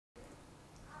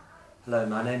Hello,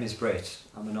 my name is Brett.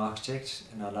 I'm an architect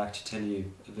and I'd like to tell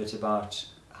you a bit about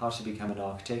how to become an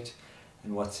architect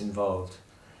and what's involved.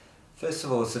 First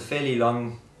of all, it's a fairly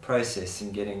long process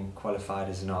in getting qualified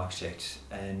as an architect,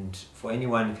 and for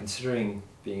anyone considering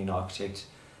being an architect,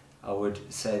 I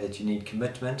would say that you need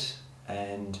commitment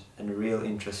and a real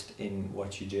interest in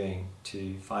what you're doing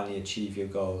to finally achieve your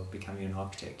goal of becoming an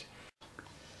architect.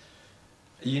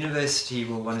 A university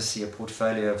will want to see a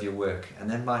portfolio of your work,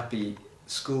 and that might be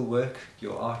school work,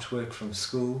 your artwork from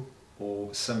school,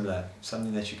 or similar,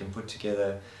 something that you can put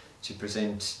together to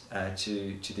present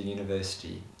to the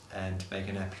university and make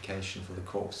an application for the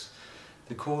course.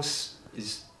 The course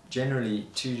is generally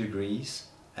 2 degrees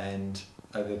and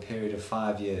over a period of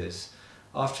 5 years.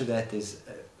 After that, there's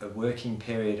a working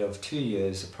period of 2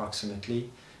 years approximately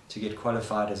to get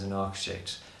qualified as an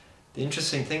architect. The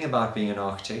interesting thing about being an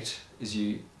architect is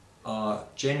you are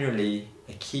generally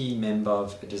a key member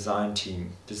of a design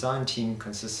team. Design team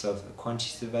consists of a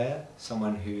quantity surveyor,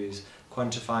 someone who is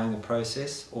quantifying the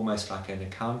process, almost like an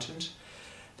accountant.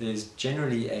 There's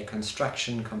generally a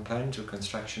construction component or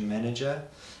construction manager,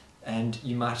 and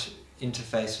you might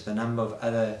interface with a number of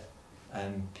other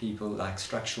people like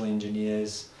structural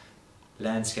engineers,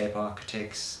 landscape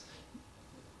architects,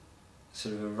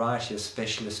 sort of a variety of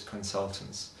specialist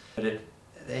consultants. But at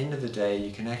the end of the day,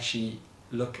 you can actually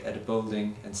look at a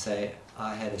building and say,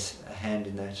 I had a hand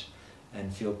in that,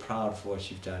 and feel proud for what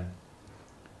you've done.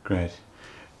 Great.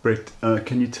 Brett,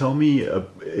 can you tell me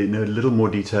in a little more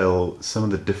detail some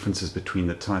of the differences between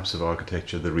the types of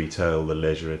architecture, the retail, the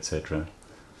leisure, etc.?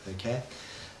 Okay.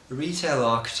 A retail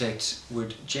architect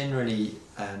would generally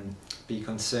be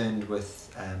concerned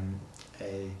with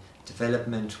a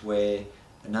development where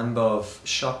a number of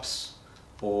shops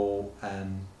or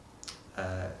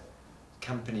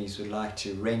companies would like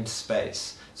to rent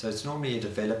space. So it's normally a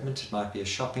development. It might be a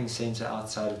shopping centre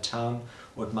outside of town,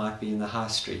 or it might be in the high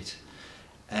street.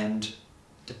 And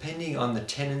depending on the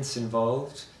tenants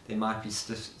involved, there might be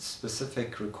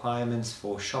specific requirements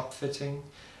for shop fitting.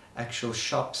 Actual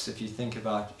shops, if you think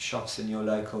about shops in your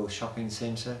local shopping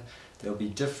centre, there'll be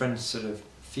different sort of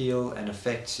feel and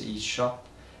effect to each shop,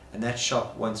 and that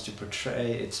shop wants to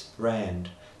portray its brand.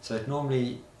 So it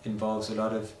normally involves a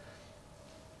lot of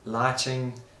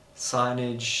lighting,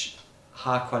 signage,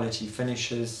 high quality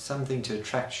finishes, something to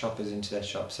attract shoppers into that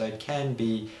shop. So it can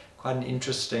be quite an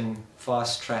interesting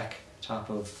fast track type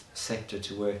of sector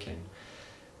to work in.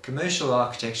 Commercial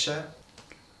architecture.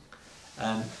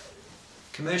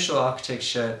 Commercial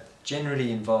architecture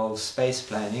generally involves space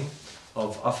planning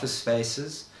of office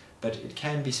spaces, but it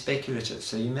can be speculative.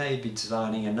 So you may be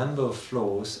designing a number of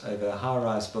floors over a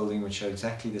high-rise building which are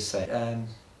exactly the same.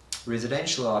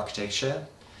 Residential architecture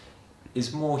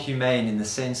is more humane in the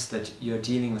sense that you're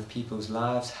dealing with people's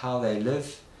lives, how they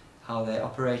live, how they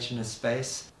operate in a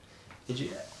space.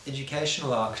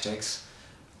 Educational architects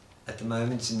at the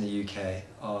moment in the UK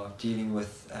are dealing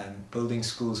with building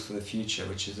schools for the future,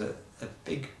 which is a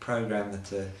big program that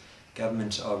the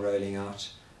government are rolling out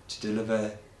to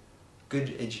deliver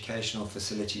good educational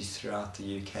facilities throughout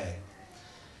the UK.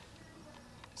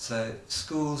 So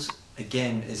schools,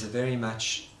 again, is a very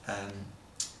much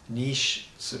niche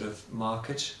sort of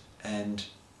market, and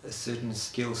a certain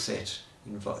skill set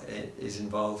is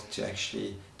involved to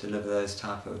actually deliver those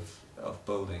type of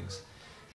buildings.